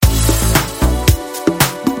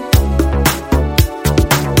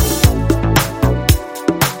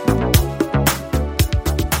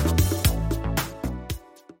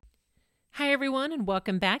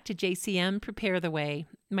welcome back to JCM Prepare the Way.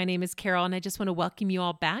 My name is Carol, and I just want to welcome you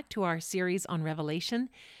all back to our series on Revelation.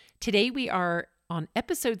 Today we are on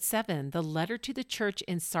episode 7, the letter to the church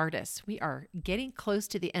in Sardis. We are getting close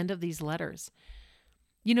to the end of these letters.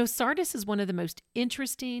 You know, Sardis is one of the most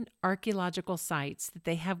interesting archaeological sites that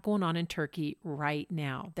they have going on in Turkey right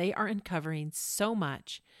now. They are uncovering so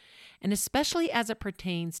much, and especially as it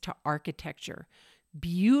pertains to architecture.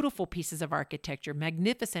 Beautiful pieces of architecture,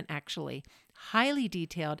 magnificent actually, highly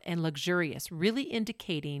detailed and luxurious, really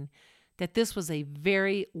indicating that this was a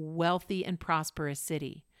very wealthy and prosperous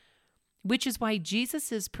city, which is why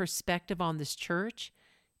Jesus' perspective on this church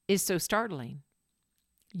is so startling.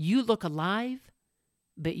 You look alive,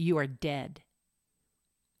 but you are dead.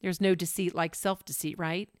 There's no deceit like self-deceit,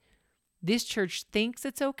 right? This church thinks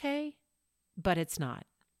it's okay, but it's not.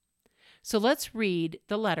 So let's read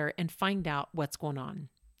the letter and find out what's going on.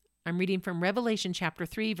 I'm reading from Revelation chapter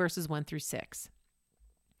 3, verses 1 through 6.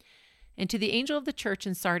 And to the angel of the church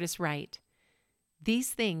in Sardis write,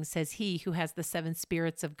 "These things says he who has the 7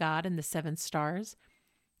 spirits of God and the 7 stars.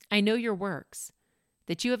 I know your works,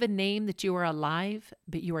 that you have a name that you are alive,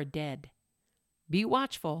 but you are dead. Be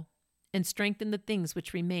watchful and strengthen the things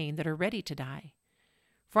which remain that are ready to die.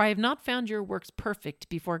 For I have not found your works perfect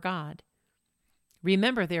before God.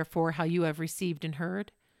 Remember, therefore, how you have received and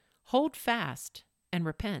heard. Hold fast and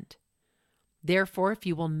repent. Therefore, if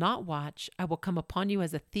you will not watch, I will come upon you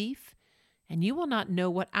as a thief, and you will not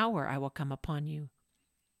know what hour I will come upon you.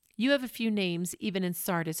 You have a few names, even in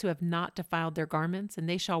Sardis, who have not defiled their garments, and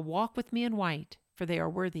they shall walk with me in white, for they are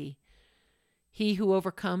worthy. He who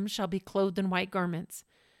overcomes shall be clothed in white garments,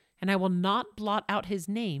 and I will not blot out his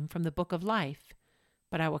name from the book of life,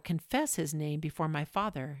 but I will confess his name before my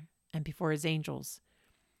Father and before his angels.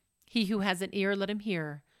 He who has an ear, let him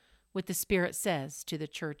hear what the Spirit says to the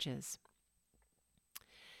churches."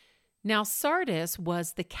 Now, Sardis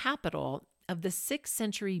was the capital of the 6th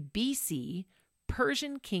century BC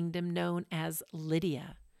Persian kingdom known as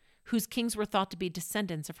Lydia, whose kings were thought to be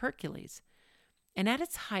descendants of Hercules. And at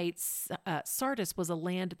its height, Sardis was a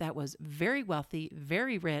land that was very wealthy,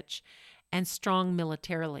 very rich, and strong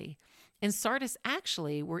militarily. And Sardis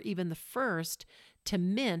actually were even the first to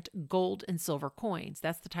mint gold and silver coins.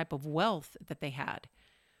 That's the type of wealth that they had.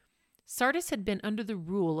 Sardis had been under the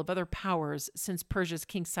rule of other powers since Persia's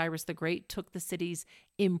King Cyrus the Great took the city's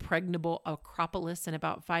impregnable Acropolis in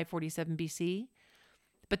about 547 BC.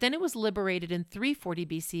 But then it was liberated in 340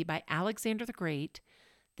 BC by Alexander the Great.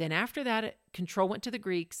 Then after that, control went to the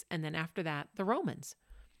Greeks, and then after that, the Romans.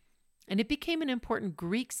 And it became an important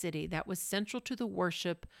Greek city that was central to the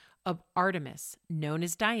worship of Artemis, known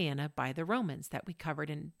as Diana by the Romans, that we covered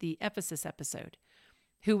in the Ephesus episode,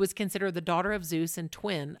 who was considered the daughter of Zeus and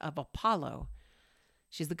twin of Apollo.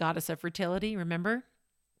 She's the goddess of fertility, remember?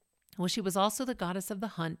 Well, she was also the goddess of the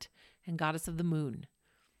hunt and goddess of the moon.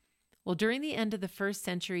 Well, during the end of the 1st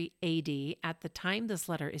century AD, at the time this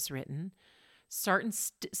letter is written,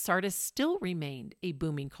 Sardis still remained a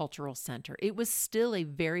booming cultural center. It was still a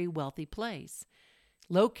very wealthy place.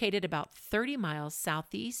 Located about 30 miles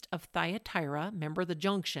southeast of Thyatira, remember the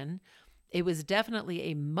junction, it was definitely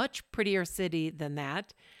a much prettier city than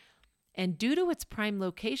that. And due to its prime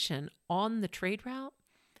location on the trade route,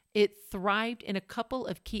 it thrived in a couple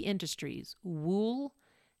of key industries, wool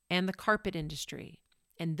and the carpet industry.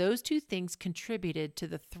 And those two things contributed to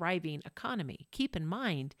the thriving economy. Keep in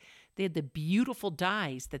mind, they had the beautiful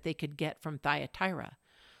dyes that they could get from Thyatira.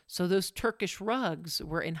 So those Turkish rugs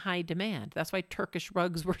were in high demand. That's why Turkish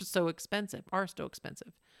rugs are so expensive.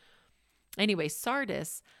 Anyway,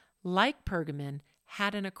 Sardis, like Pergamon,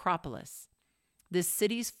 had an acropolis. This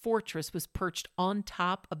city's fortress was perched on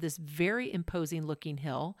top of this very imposing looking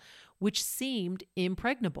hill, which seemed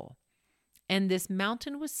impregnable. And this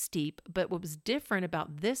mountain was steep, but what was different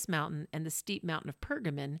about this mountain and the steep mountain of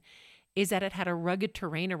Pergamon is that it had a rugged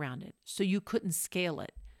terrain around it, so you couldn't scale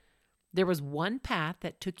it. There was one path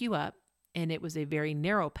that took you up, and it was a very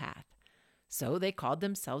narrow path. So they called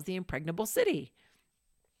themselves the impregnable city.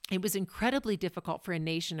 It was incredibly difficult for a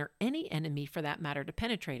nation or any enemy, for that matter, to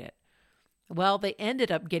penetrate it. Well, they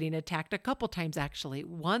ended up getting attacked a couple times, actually,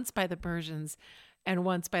 once by the Persians and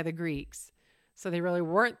once by the Greeks. So they really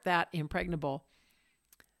weren't that impregnable.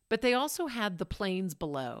 But they also had the plains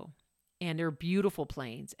below, and they're beautiful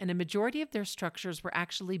plains, and a majority of their structures were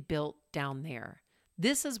actually built down there.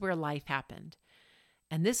 This is where life happened.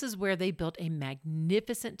 And this is where they built a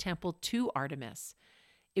magnificent temple to Artemis.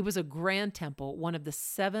 It was a grand temple, one of the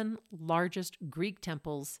 7 largest Greek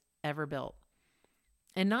temples ever built.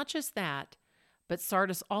 And not just that, But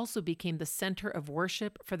Sardis also became the center of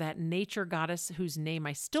worship for that nature goddess whose name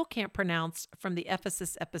I still can't pronounce from the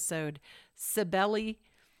Ephesus episode, Cybele,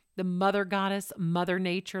 the mother goddess, Mother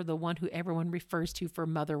Nature, the one who everyone refers to for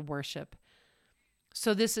mother worship.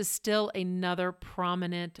 So this is still another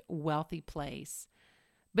prominent, wealthy place.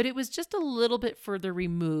 But it was just a little bit further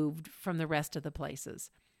removed from the rest of the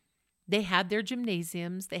places. They had their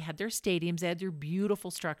gymnasiums, they had their stadiums, they had their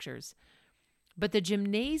beautiful structures. But the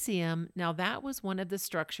gymnasium, now that was one of the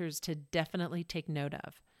structures to definitely take note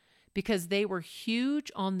of because they were huge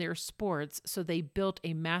on their sports, so they built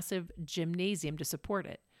a massive gymnasium to support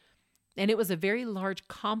it. And it was a very large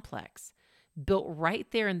complex built right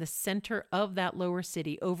there in the center of that lower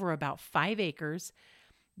city over about 5 acres.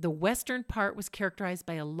 The western part was characterized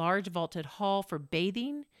by a large vaulted hall for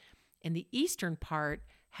bathing, and the eastern part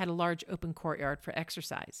had a large open courtyard for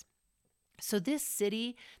exercise. So this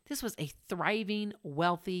city, this was a thriving,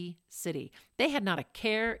 wealthy city. They had not a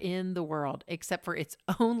care in the world except for its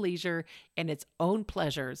own leisure and its own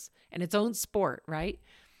pleasures and its own sport, right?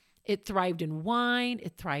 It thrived in wine,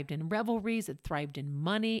 it thrived in revelries, it thrived in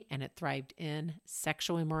money, and it thrived in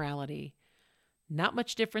sexual immorality. Not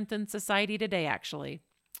much different than society today, actually.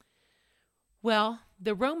 Well,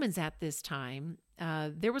 the Romans at this time,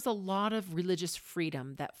 there was a lot of religious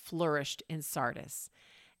freedom that flourished in Sardis.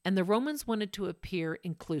 And the Romans wanted to appear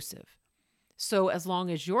inclusive. So as long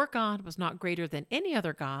as your God was not greater than any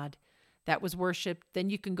other god that was worshipped, then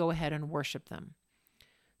you can go ahead and worship them.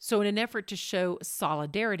 So in an effort to show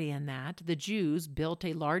solidarity in that, the Jews built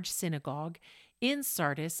a large synagogue in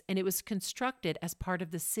Sardis, and it was constructed as part of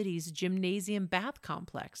the city's gymnasium bath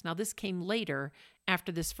complex. Now, this came later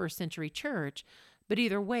after this first century church, but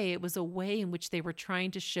either way, it was a way in which they were trying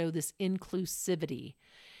to show this inclusivity.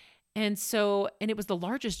 And it was the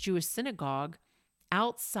largest Jewish synagogue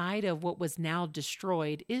outside of what was now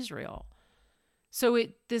destroyed Israel. So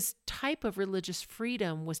this type of religious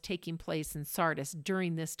freedom was taking place in Sardis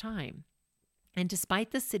during this time. And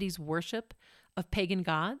despite the city's worship of pagan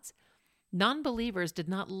gods, non-believers did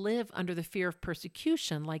not live under the fear of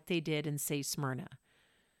persecution like they did in, say, Smyrna.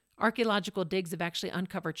 Archaeological digs have actually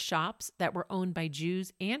uncovered shops that were owned by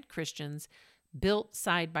Jews and Christians built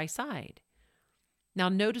side by side. Now,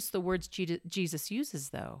 notice the words Jesus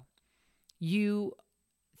uses, though. You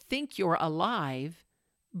think you're alive,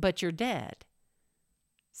 but you're dead.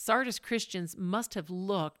 Sardis Christians must have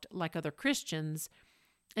looked like other Christians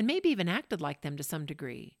and maybe even acted like them to some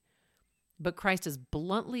degree. But Christ is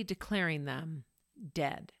bluntly declaring them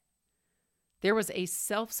dead. There was a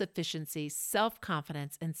self-sufficiency,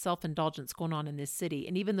 self-confidence, and self-indulgence going on in this city.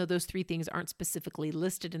 And even though those 3 things aren't specifically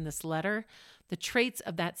listed in this letter, the traits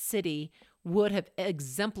of that city would have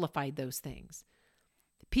exemplified those things.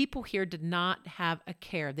 The people here did not have a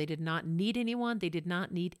care. They did not need anyone. They did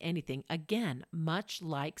not need anything. Again, much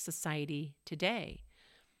like society today.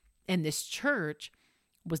 And this church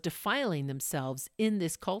was defiling themselves in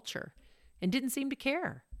this culture and didn't seem to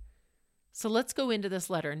care. So let's go into this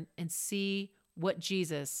letter and see what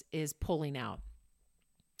Jesus is pulling out.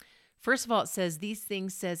 First of all, it says, "These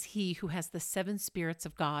things says he who has the 7 spirits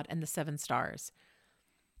of God and the 7 stars."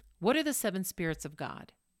 What are the 7 spirits of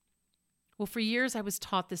God? Well, for years I was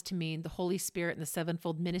taught this to mean the Holy Spirit and the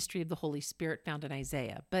 7-fold ministry of the Holy Spirit found in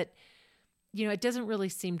Isaiah. But, it doesn't really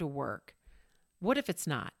seem to work. What if it's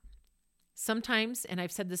not? Sometimes, and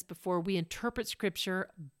I've said this before, we interpret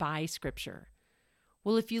Scripture by Scripture.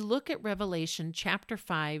 Well, if you look at Revelation chapter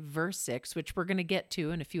 5, verse 6, which we're going to get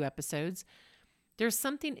to in a few episodes, there's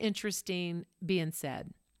something interesting being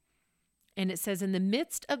said. And it says, "In the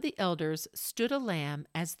midst of the elders stood a lamb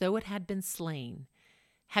as though it had been slain,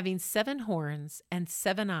 having 7 horns and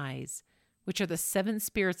 7 eyes, which are the 7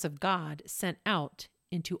 spirits of God sent out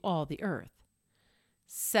into all the earth."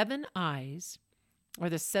 7 eyes are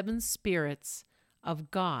the 7 spirits of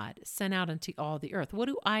God sent out into all the earth. What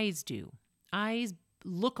do eyes do? Eyes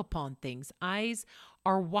look upon things. Eyes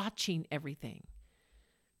are watching everything.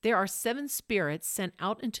 There are 7 spirits sent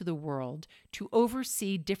out into the world to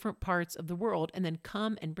oversee different parts of the world and then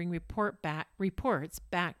come and bring reports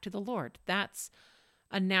back to the Lord. That's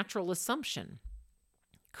a natural assumption.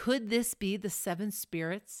 Could this be the 7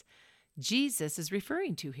 spirits Jesus is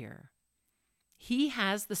referring to here? He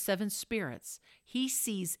has the 7 spirits. He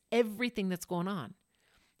sees everything that's going on.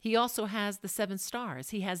 He also has the 7 stars.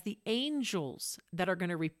 He has the angels that are going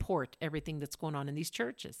to report everything that's going on in these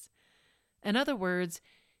churches. In other words,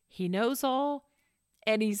 he knows all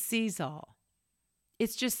and he sees all.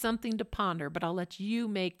 It's just something to ponder, but I'll let you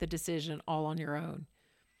make the decision all on your own.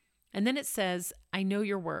 And then it says, "I know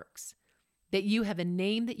your works, that you have a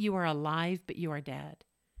name that you are alive, but you are dead."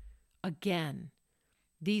 Again,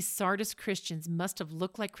 These Sardis Christians must have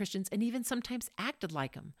looked like Christians and even sometimes acted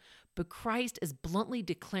like them, but Christ is bluntly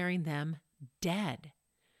declaring them dead.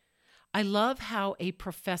 I love how a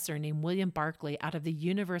professor named William Barclay out of the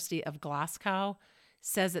University of Glasgow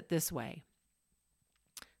says it this way,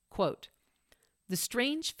 quote, "The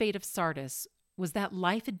strange fate of Sardis was that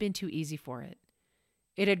life had been too easy for it.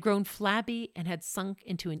 It had grown flabby and had sunk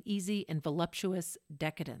into an easy and voluptuous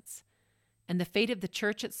decadence. And the fate of the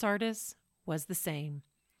church at Sardis was the same.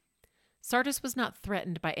 Sardis was not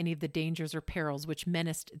threatened by any of the dangers or perils which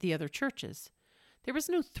menaced the other churches. There was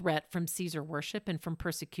no threat from Caesar worship and from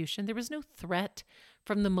persecution. There was no threat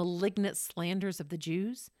from the malignant slanders of the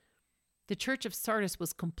Jews. The church of Sardis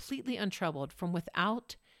was completely untroubled from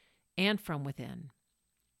without and from within.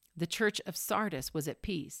 The church of Sardis was at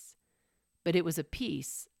peace, but it was a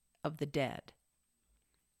peace of the dead."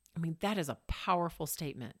 I mean, that is a powerful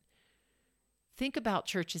statement. Think about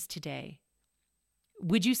churches today.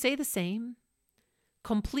 Would you say the same?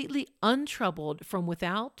 Completely untroubled from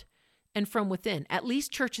without and from within. At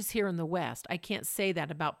least churches here in the West. I can't say that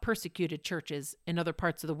about persecuted churches in other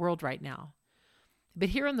parts of the world right now. But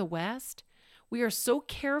here in the West, we are so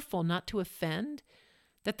careful not to offend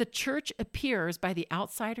that the church appears by the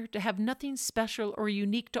outsider to have nothing special or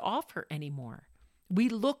unique to offer anymore. We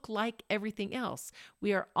look like everything else.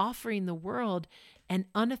 We are offering the world an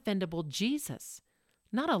unoffendable Jesus,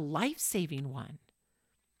 not a life-saving one.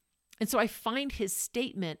 And so I find his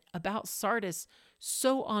statement about Sardis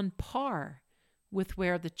so on par with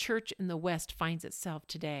where the church in the West finds itself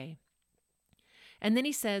today. And then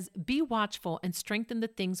he says, "Be watchful and strengthen the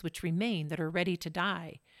things which remain that are ready to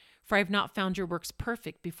die, for I have not found your works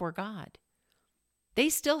perfect before God." They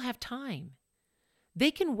still have time. They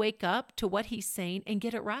can wake up to what he's saying and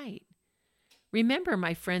get it right. Remember,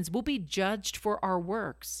 my friends, we'll be judged for our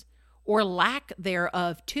works, or lack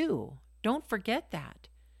thereof too. Don't forget that.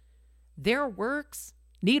 Their works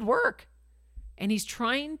need work. And he's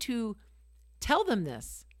trying to tell them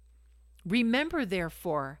this. "Remember,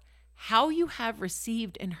 therefore, how you have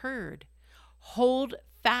received and heard. Hold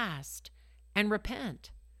fast and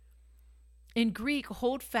repent." In Greek,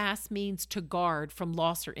 hold fast means to guard from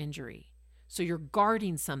loss or injury. So you're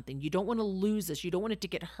guarding something. You don't want to lose this. You don't want it to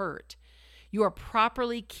get hurt. You are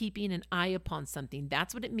properly keeping an eye upon something.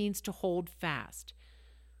 That's what it means to hold fast.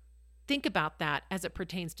 Think about that as it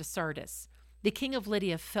pertains to Sardis. The king of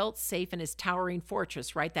Lydia felt safe in his towering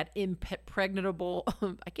fortress, right? That impregnable,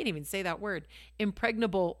 I can't even say that word,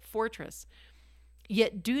 impregnable fortress.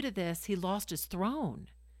 Yet due to this, he lost his throne.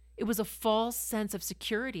 It was a false sense of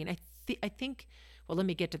security. And I think, well, let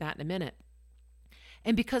me get to that in a minute.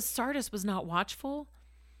 And because Sardis was not watchful,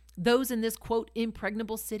 those in this, quote,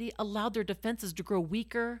 impregnable city allowed their defenses to grow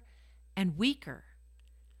weaker and weaker.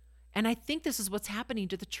 And I think this is what's happening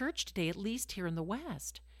to the church today, at least here in the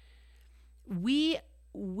West. We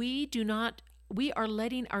are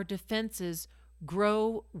letting our defenses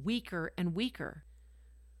grow weaker and weaker.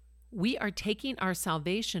 We are taking our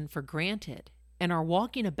salvation for granted and are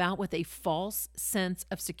walking about with a false sense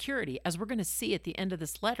of security, as we're going to see at the end of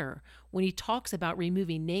this letter when he talks about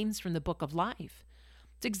removing names from the book of life.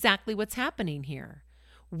 It's exactly what's happening here.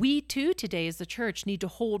 We too today as the church need to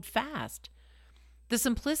hold fast. The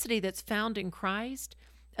simplicity that's found in Christ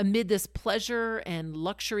amid this pleasure and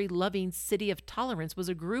luxury-loving city of tolerance was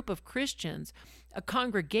a group of Christians, a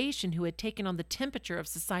congregation who had taken on the temperature of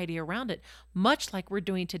society around it, much like we're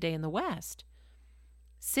doing today in the West.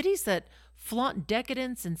 Cities that flaunt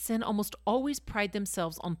decadence and sin almost always pride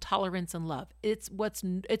themselves on tolerance and love. It's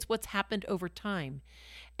what's happened over time.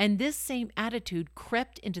 And this same attitude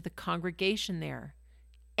crept into the congregation there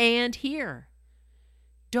and here.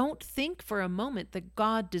 Don't think for a moment that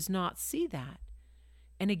God does not see that.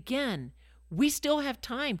 And again, we still have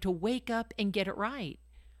time to wake up and get it right.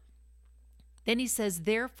 Then he says,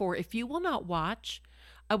 "Therefore, if you will not watch,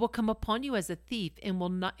 I will come upon you as a thief,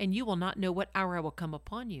 and you will not know what hour I will come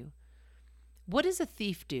upon you." What does a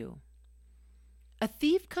thief do? A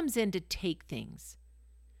thief comes in to take things.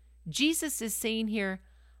 Jesus is saying here,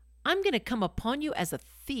 I'm going to come upon you as a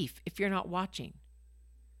thief if you're not watching.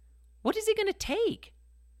 What is he going to take?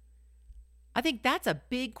 I think that's a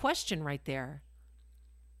big question right there.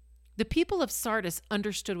 The people of Sardis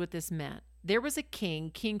understood what this meant. There was a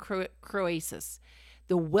king, King Croesus,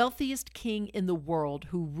 the wealthiest king in the world,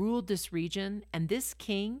 who ruled this region. And this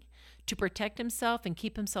king, to protect himself and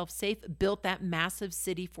keep himself safe, built that massive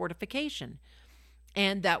city fortification.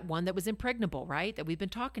 And that one that was impregnable, right? That we've been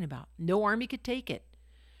talking about. No army could take it.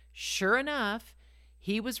 Sure enough,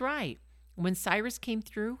 he was right. When Cyrus came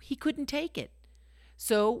through, he couldn't take it.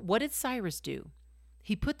 So what did Cyrus do?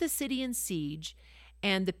 He put the city in siege,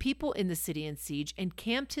 and the people in the city in siege and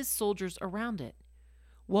camped his soldiers around it.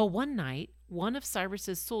 Well, one night, one of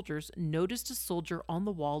Cyrus's soldiers noticed a soldier on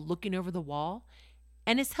the wall looking over the wall,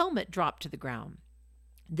 and his helmet dropped to the ground.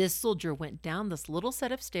 This soldier went down this little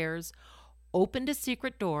set of stairs, opened a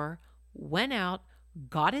secret door, went out,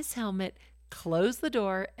 got his helmet, closed the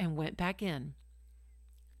door, and went back in.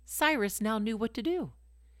 Cyrus now knew what to do.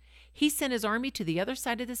 He sent his army to the other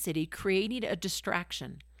side of the city, creating a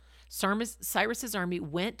distraction. Cyrus's army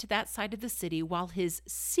went to that side of the city while his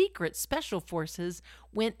secret special forces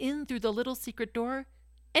went in through the little secret door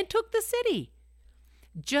and took the city.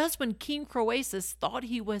 Just when King Croesus thought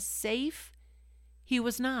he was safe, he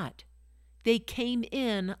was not. They came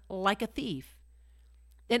in like a thief.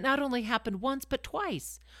 It not only happened once, but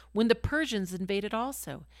twice, when the Persians invaded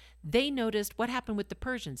also. They noticed what happened with the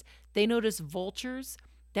Persians. They noticed vultures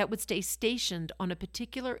that would stay stationed on a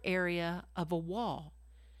particular area of a wall.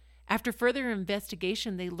 After further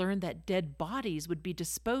investigation, they learned that dead bodies would be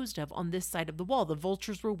disposed of on this side of the wall. The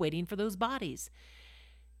vultures were waiting for those bodies.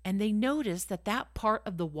 And they noticed that that part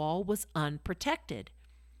of the wall was unprotected.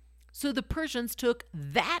 So the Persians took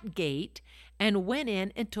that gate and went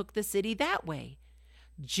in and took the city that way.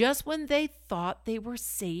 Just when they thought they were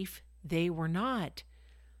safe, they were not.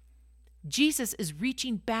 Jesus is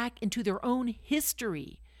reaching back into their own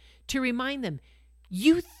history to remind them,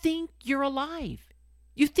 you think you're alive.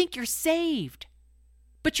 You think you're saved,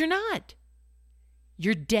 but you're not.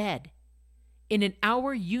 You're dead. In an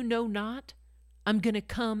hour you know not, I'm going to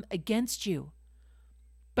come against you.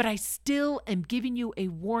 But I still am giving you a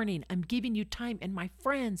warning. I'm giving you time. And my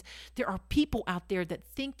friends, there are people out there that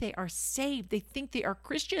think they are saved. They think they are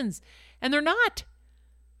Christians, and they're not.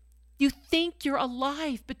 You think you're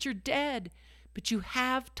alive, but you're dead. But you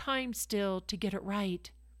have time still to get it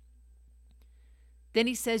right. Then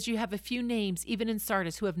he says, you have a few names, even in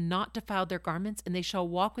Sardis, who have not defiled their garments, and they shall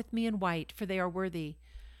walk with me in white, for they are worthy.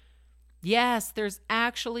 Yes, there's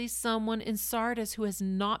actually someone in Sardis who has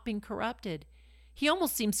not been corrupted. He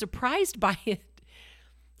almost seems surprised by it.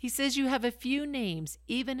 He says, you have a few names,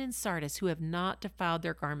 even in Sardis, who have not defiled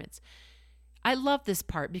their garments. I love this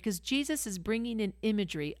part because Jesus is bringing an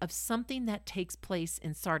imagery of something that takes place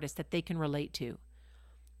in Sardis that they can relate to.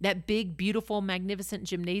 That big, beautiful, magnificent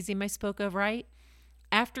gymnasium I spoke of, right?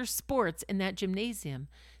 After sports in that gymnasium,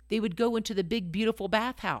 they would go into the big, beautiful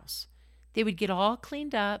bathhouse. They would get all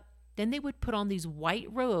cleaned up. Then they would put on these white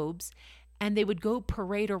robes, and they would go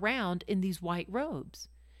parade around in these white robes.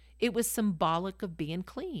 It was symbolic of being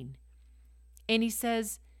clean. And he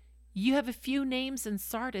says, you have a few names in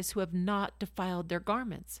Sardis who have not defiled their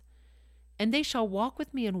garments, and they shall walk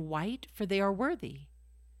with me in white, for they are worthy.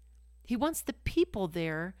 He wants the people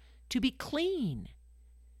there to be clean,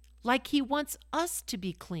 like he wants us to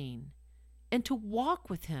be clean and to walk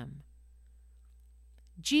with him.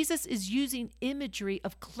 Jesus is using imagery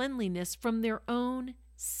of cleanliness from their own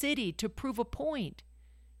city to prove a point.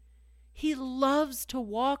 He loves to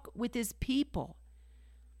walk with his people.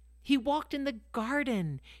 He walked in the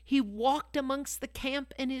garden. He walked amongst the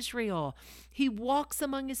camp in Israel. He walks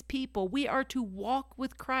among his people. We are to walk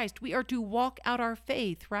with Christ. We are to walk out our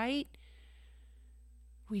faith, right?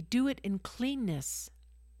 We do it in cleanness.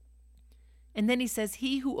 And then he says,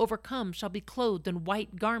 he who overcomes shall be clothed in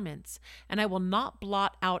white garments, and I will not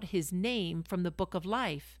blot out his name from the book of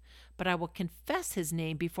life, but I will confess his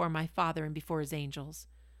name before my Father and before his angels.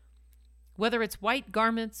 Whether it's white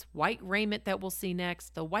garments, white raiment that we'll see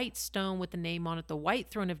next, the white stone with the name on it, the white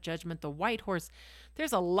throne of judgment, the white horse,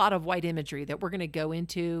 there's a lot of white imagery that we're going to go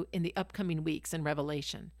into in the upcoming weeks in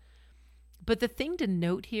Revelation. But the thing to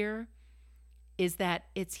note here is that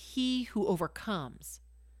it's he who overcomes.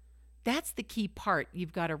 That's the key part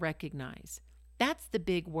you've got to recognize. That's the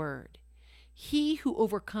big word. He who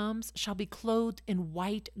overcomes shall be clothed in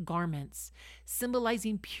white garments,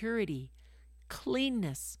 symbolizing purity,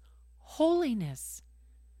 cleanness, holiness.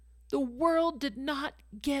 The world did not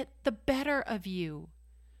get the better of you.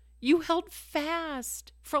 You held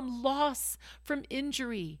fast from loss, from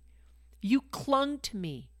injury. You clung to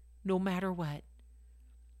me no matter what.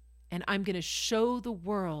 And I'm going to show the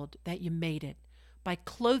world that you made it by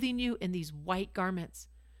clothing you in these white garments.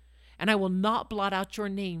 And I will not blot out your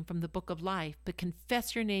name from the book of life, but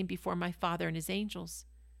confess your name before my Father and his angels.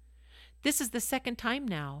 This is the second time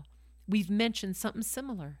now we've mentioned something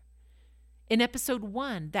similar. In episode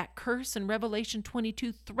 1, that curse in Revelation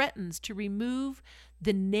 22 threatens to remove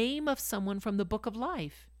the name of someone from the book of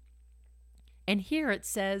life. And here it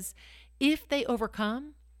says, if they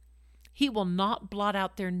overcome, he will not blot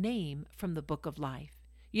out their name from the book of life.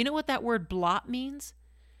 You know what that word blot means?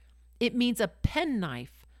 It means a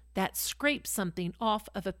penknife that scrapes something off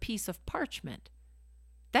of a piece of parchment.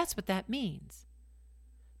 That's what that means.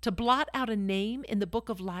 To blot out a name in the book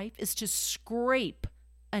of life is to scrape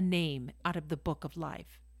a name out of the book of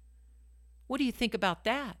life. What do you think about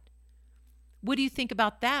that? What do you think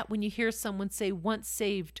about that when you hear someone say, once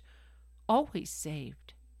saved, always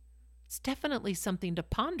saved? It's definitely something to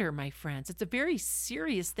ponder, my friends. It's a very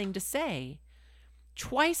serious thing to say.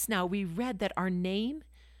 Twice now we read that our name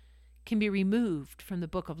can be removed from the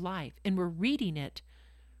book of life, and we're reading it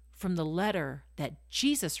from the letter that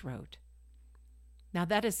Jesus wrote. Now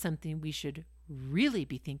that is something we should really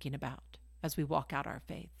be thinking about as we walk out our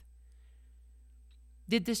faith.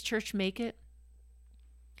 Did this church make it?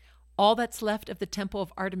 All that's left of the temple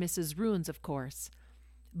of Artemis is ruins, of course.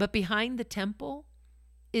 But behind the temple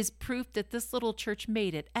is proof that this little church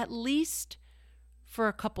made it, at least for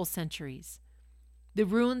a couple centuries. The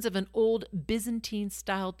ruins of an old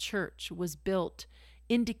Byzantine-style church was built,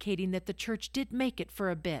 indicating that the church did make it for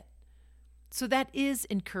a bit. So that is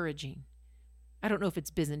encouraging. I don't know if it's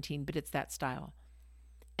Byzantine, but it's that style.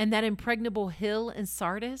 And that impregnable hill in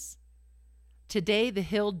Sardis? Today, the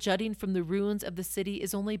hill jutting from the ruins of the city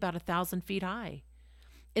is only about 1,000 feet high.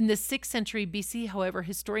 In the 6th century BC, however,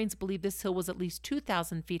 historians believe this hill was at least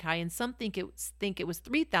 2,000 feet high, and some think it was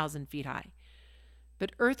 3,000 feet high.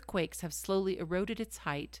 But earthquakes have slowly eroded its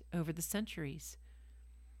height over the centuries.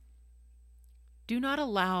 Do not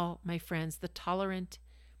allow, my friends, the tolerant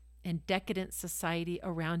and decadent society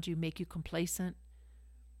around you make you complacent.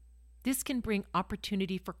 This can bring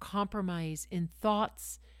opportunity for compromise in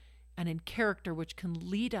thoughts and in character, which can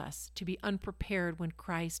lead us to be unprepared when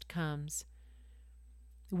Christ comes.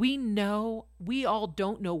 We all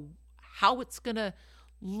don't know how it's going to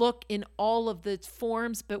look in all of the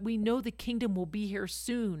forms, but we know the kingdom will be here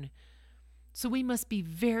soon. So we must be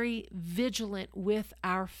very vigilant with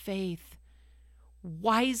our faith.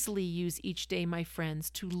 Wisely use each day, my friends,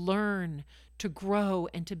 to learn, to grow,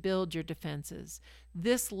 and to build your defenses.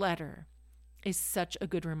 This letter is such a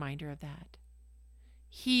good reminder of that.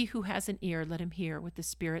 He who has an ear, let him hear what the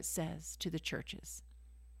Spirit says to the churches.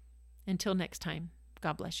 Until next time,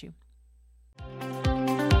 God bless you.